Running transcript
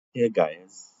Hey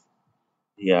guys,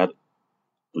 here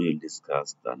we'll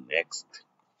discuss the next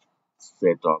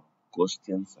set of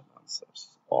questions and answers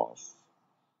of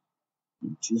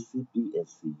GCP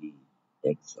SCE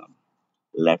exam.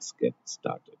 Let's get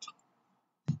started.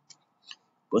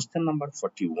 Question number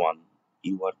 41.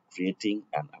 You are creating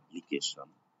an application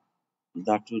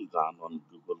that will run on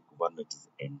Google Kubernetes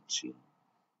engine.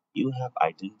 You have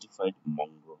identified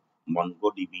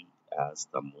MongoDB as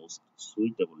the most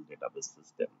suitable database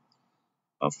system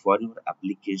for your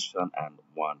application and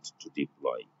want to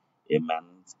deploy a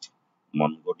managed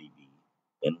MongoDB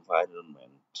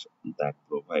environment that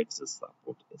provides a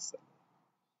support SLA.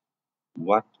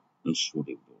 What should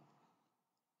you do?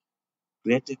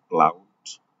 Create a cloud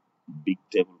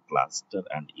bigtable cluster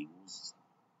and use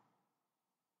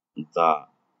the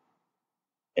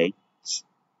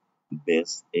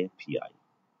HBase API.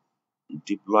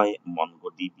 Deploy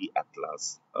MongoDB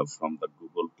Atlas from the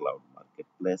Google Cloud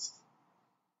Marketplace.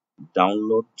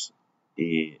 Download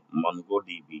a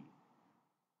MongoDB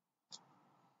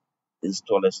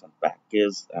installation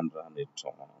package and run it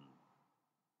on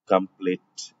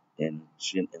complete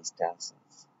engine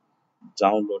instances.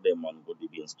 Download a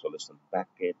MongoDB installation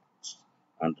package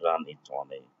and run it on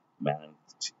a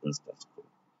managed instance group.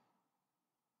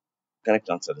 Correct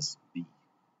answer is B.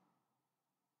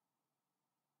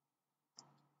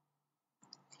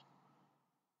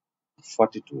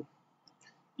 42.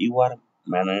 You are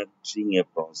managing a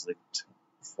project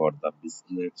for the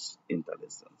business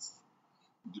intelligence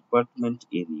department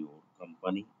in your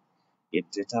company. A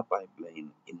data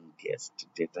pipeline ingest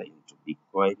data into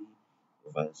BigQuery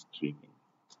via streaming.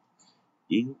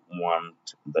 You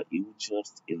want the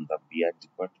users in the BI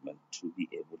department to be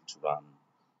able to run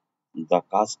the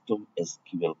custom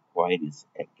SQL queries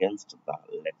against the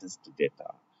latest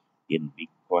data in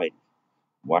BigQuery.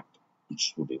 What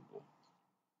should you do?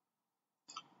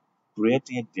 Create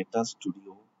a data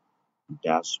studio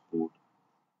dashboard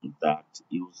that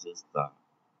uses the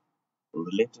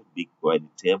related BigQuery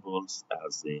tables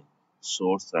as a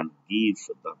source and give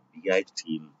the BI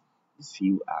team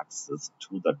view access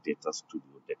to the data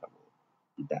studio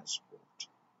dashboard.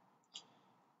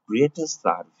 Create a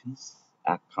service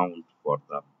account for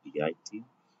the BI team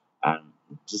and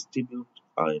distribute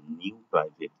a new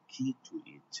private key to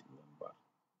each member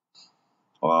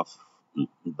of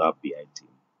the BI team.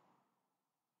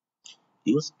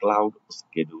 Use Cloud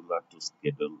Scheduler to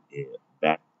schedule a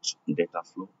batch data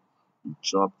flow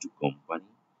job to company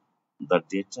the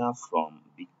data from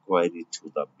BigQuery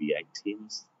to the BI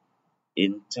team's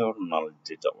internal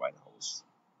data warehouse.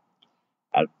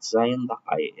 Assign the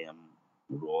IAM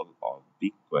role of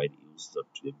BigQuery user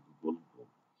to a Google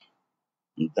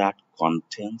group that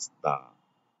contains the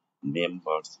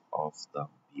members of the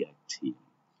BI team.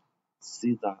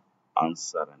 See the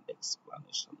answer and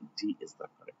explanation. D is the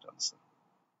correct answer.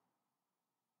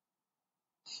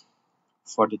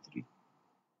 43.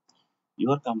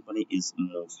 Your company is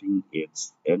moving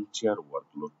its entire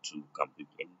workload to Compute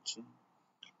Engine.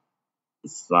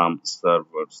 Some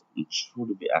servers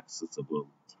should be accessible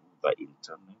through the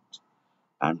internet,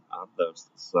 and other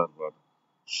servers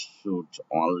should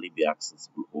only be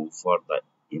accessible over the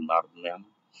internet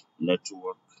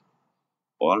network.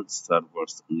 All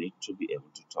servers need to be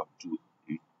able to talk to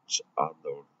each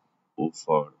other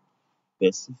over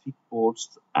specific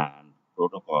ports and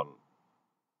protocol.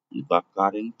 The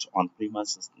current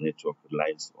on-premises network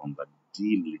relies on the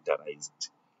demilitarized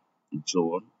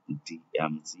zone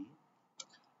 (DMZ)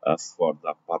 for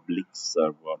the public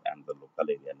server and the local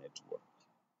area network.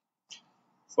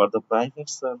 For the private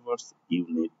servers, you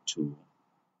need to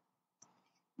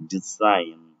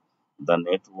design the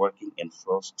networking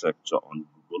infrastructure on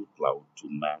Google Cloud to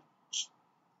match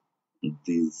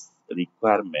these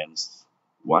requirements.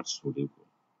 What should you do?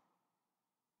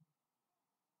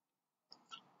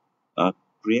 Uh,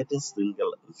 Create a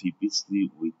single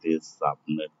VPC with a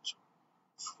subnet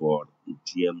for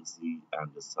DMZ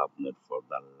and a subnet for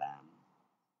the LAN.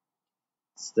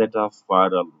 Set up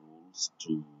firewall rules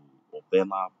to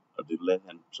open up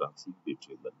relevant traffic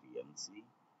between the DMZ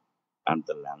and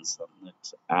the LAN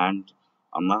subnet, and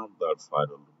another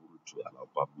firewall rule to allow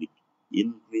public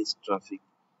increased traffic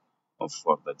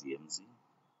for the DMZ.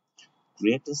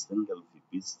 Create a single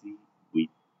VPC with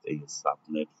a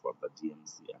subnet for the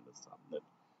DMZ and a subnet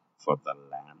for the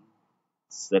LAN.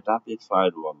 Set up a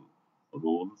firewall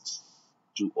rules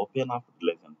to open up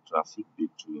relevant traffic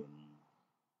between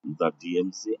the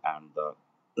DMZ and the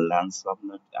LAN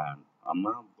subnet, and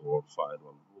another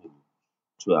firewall rule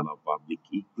to allow public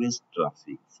egress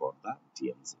traffic for the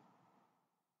DMZ.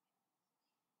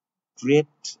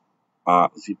 Create a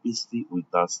VPC with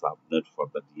a subnet for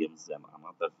the DMZ and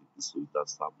another with a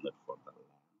subnet for the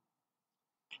LAN.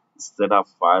 Set up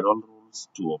firewall rules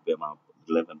to open up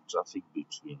relevant traffic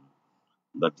between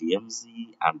the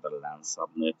DMZ and the LAN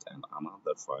subnet and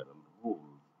another firewall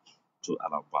rule to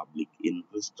allow public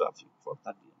increased traffic for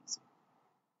the DMZ.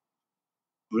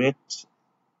 Create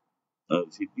a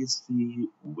VPC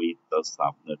with the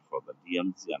subnet for the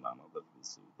DMZ and another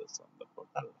VPC with the subnet for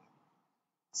the LAN.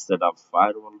 Set up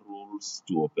firewall rules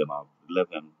to open up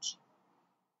relevant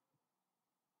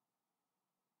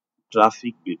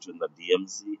traffic between the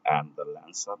DMZ and the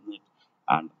LAN subnet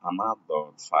and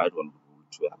another firewall rule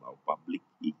to allow public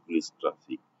egress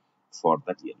traffic for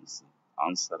the DMZ.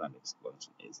 Answer and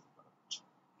explanation is correct.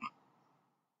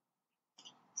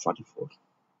 44.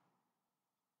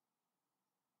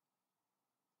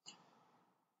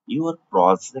 Your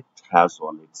project has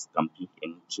all its compute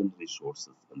engine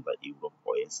resources in the Europe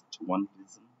West 1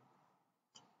 region.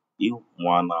 You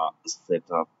wanna set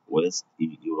up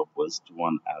Europe West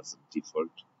 1 as a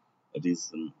default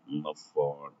region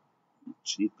for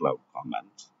G Cloud command.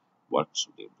 What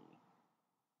should you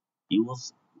do?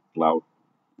 Use Cloud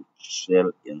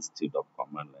Shell instead of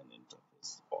command line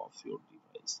interface of your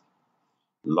device.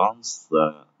 Launch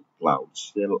the Cloud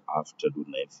Shell after you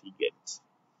navigate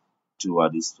to a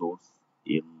resource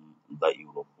in the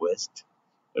Europe West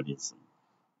region.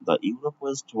 The Europe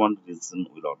West 1 region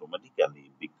will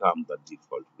automatically become the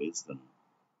default region.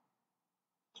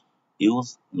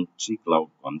 Use Cloud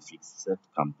config set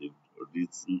compute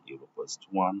region Europe West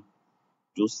 1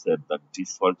 to set the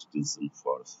default region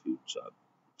for future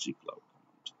Gcloud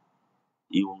command.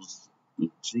 Use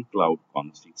Gcloud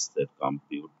config set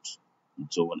compute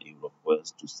zone Europe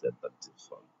West to set the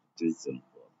default region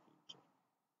for future.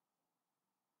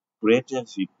 Create a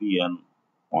VPN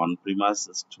on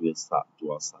premises to a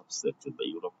subset in the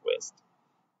Europe West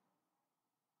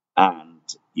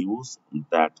and use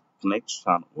that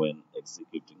connection when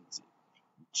executing the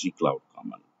Gcloud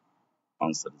command.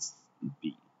 Answer is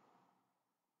B.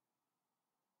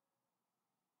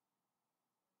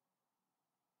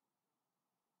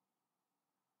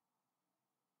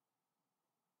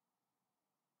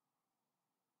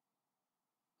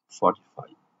 45.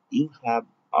 You have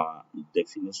a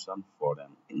definition for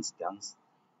an instance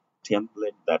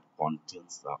template that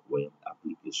contains a web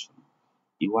application.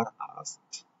 You are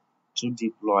asked to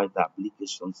deploy the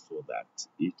application so that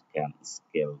it can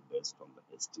scale based on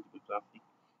the HTTP traffic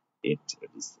it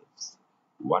receives.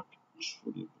 What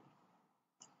should you do?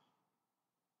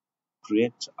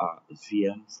 Create a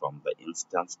VM from the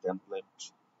instance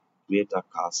template. Create a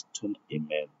custom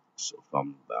image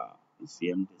from the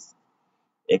VM disk.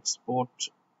 Export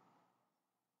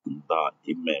the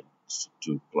image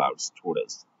to cloud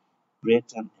storage.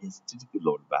 Create an HTTP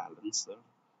load balancer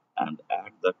and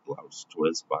add the cloud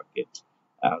storage bucket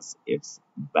as its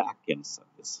backend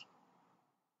service.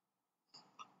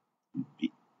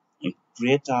 B.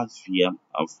 Create a VM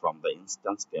from the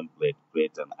instance template.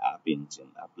 Create an app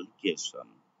engine application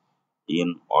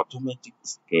in automatic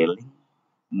scaling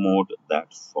mode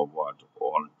that forward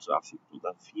all traffic to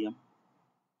the VM.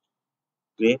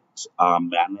 Create a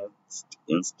managed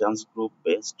instance group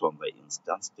based on the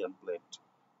instance template.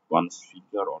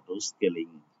 Configure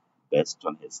auto-scaling based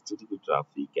on HTTP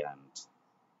traffic and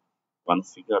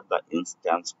configure the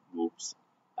instance groups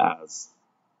as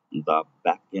the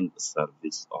backend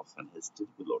service of an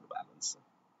HTTP load balancer.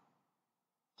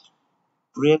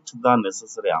 Create the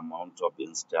necessary amount of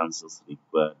instances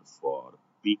required for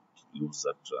peak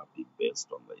user traffic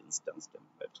based on the instance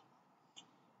template.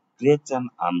 Create an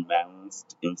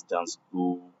unmanaged instance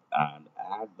group and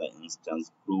add the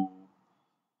instance group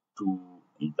to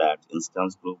that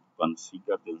instance group.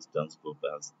 Configure the instance group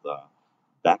as the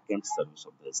backend service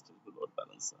of the HTTP load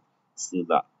balancer. See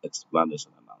the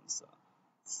explanation and answer.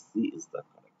 C is the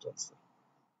correct answer.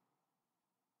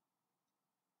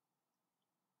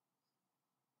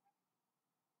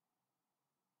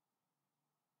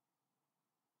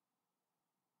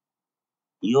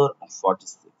 Your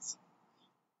 46.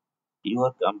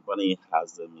 Your company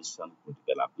has a mission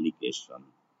critical application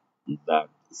that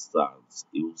serves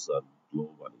users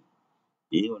globally.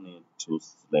 You need to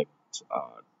select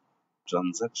a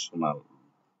transactional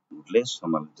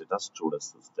relational data storage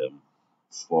system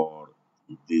for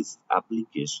this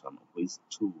application. Which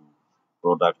two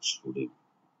products should you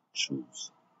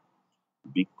choose?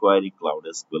 BigQuery, Cloud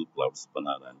SQL, Cloud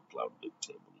Spanner, and Cloud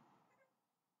Bigtable.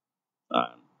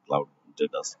 And Cloud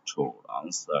Data Store.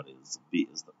 Answer is B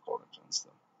is the correct answer.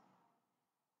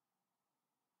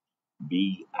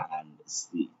 B and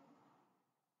C.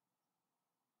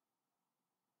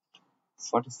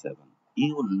 47.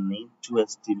 You need to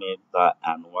estimate the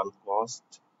annual cost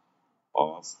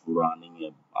of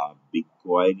running a big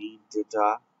query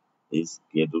data is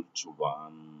scheduled to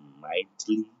run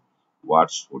nightly, what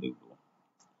should you do?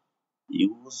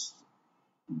 Use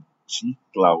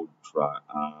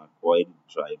query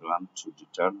diagram to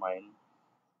determine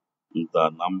the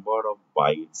number of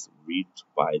bytes read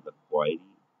by the query.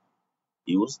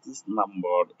 Use this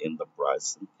number in the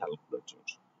pricing calculator.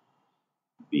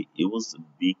 Use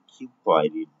BQ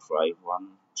query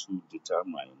diagram to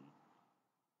determine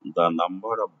the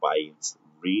number of bytes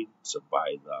read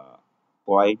by the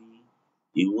query.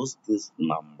 Use this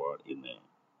number in a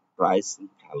pricing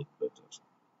calculator.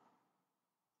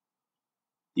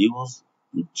 Use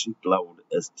G-Cloud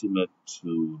estimate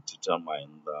to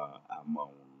determine the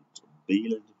amount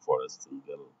billed for a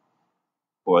single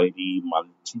query.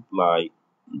 Multiply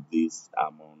this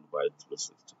amount by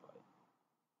 365.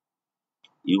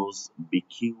 Use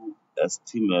BQ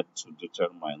estimate to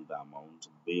determine the amount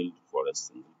billed for a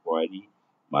single query.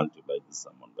 Multiply this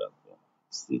amount by 4.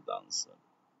 See the answer.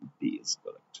 B is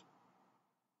correct.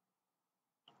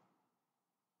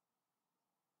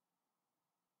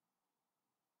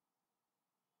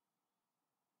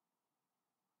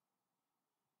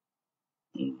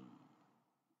 Mm,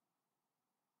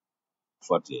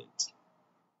 48.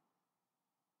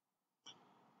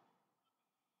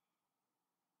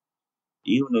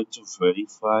 You need to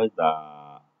verify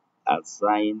the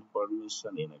assigned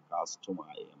permission in a custom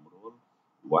IAM role.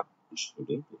 What should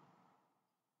you do?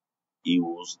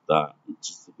 Use the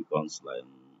GCP console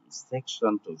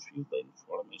section to view the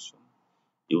information.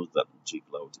 Use the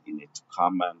gcloud init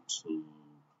command to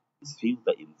view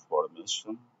the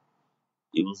information.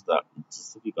 Use the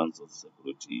GCP console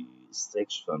security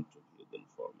section to view the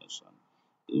information.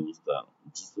 Use the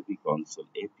GCP console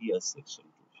API section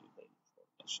to view the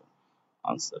information.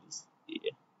 Answer is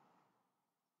A.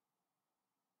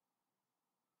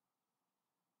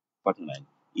 49.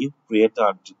 You create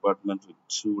a department with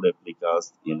two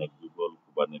replicas in a Google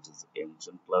Kubernetes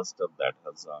engine cluster that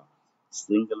has a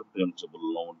single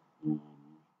printable node pool.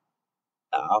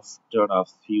 After a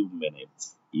few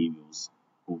minutes, you use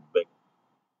kubectl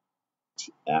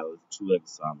to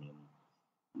examine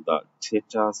the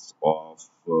status of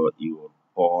your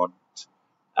pod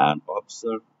and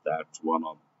observe that one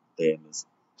of them is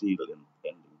still in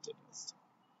pending tenants.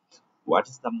 What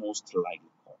is the most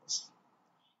likely cause?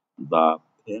 The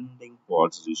pending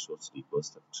pods resource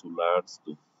request are too large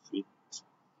to fit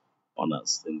on a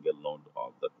single node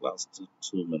of the cluster.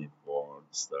 Too many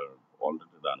pods are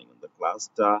already running in the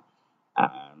cluster,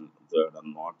 and there are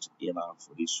not enough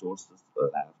resources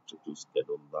left to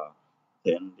schedule the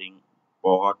pending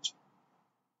pod.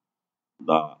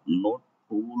 The node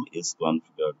pool is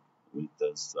configured with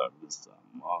a service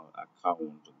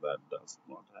account that does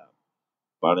not have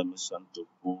permission to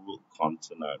pull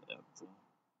container at the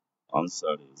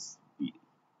answer is B.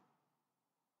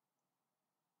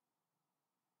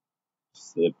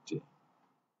 Safety.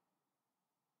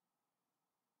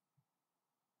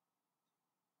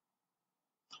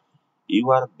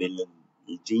 You are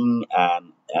building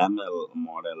an ML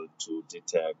model to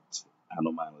detect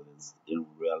anomalies in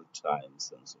real-time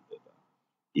sensor data.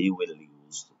 You will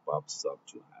use PubSub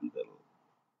to handle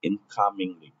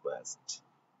incoming requests.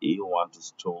 You want to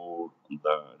store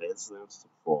the results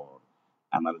for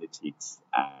analytics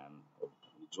and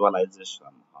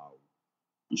visualization. How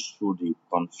should you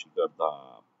configure the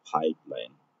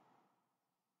pipeline?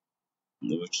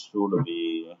 Which should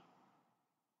be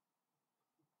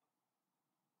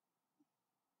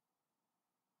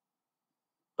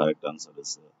correct answer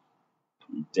is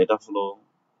data flow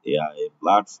AI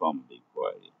platform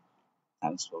BigQuery.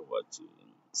 Thanks for watching.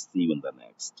 See you in the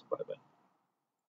next. Bye bye.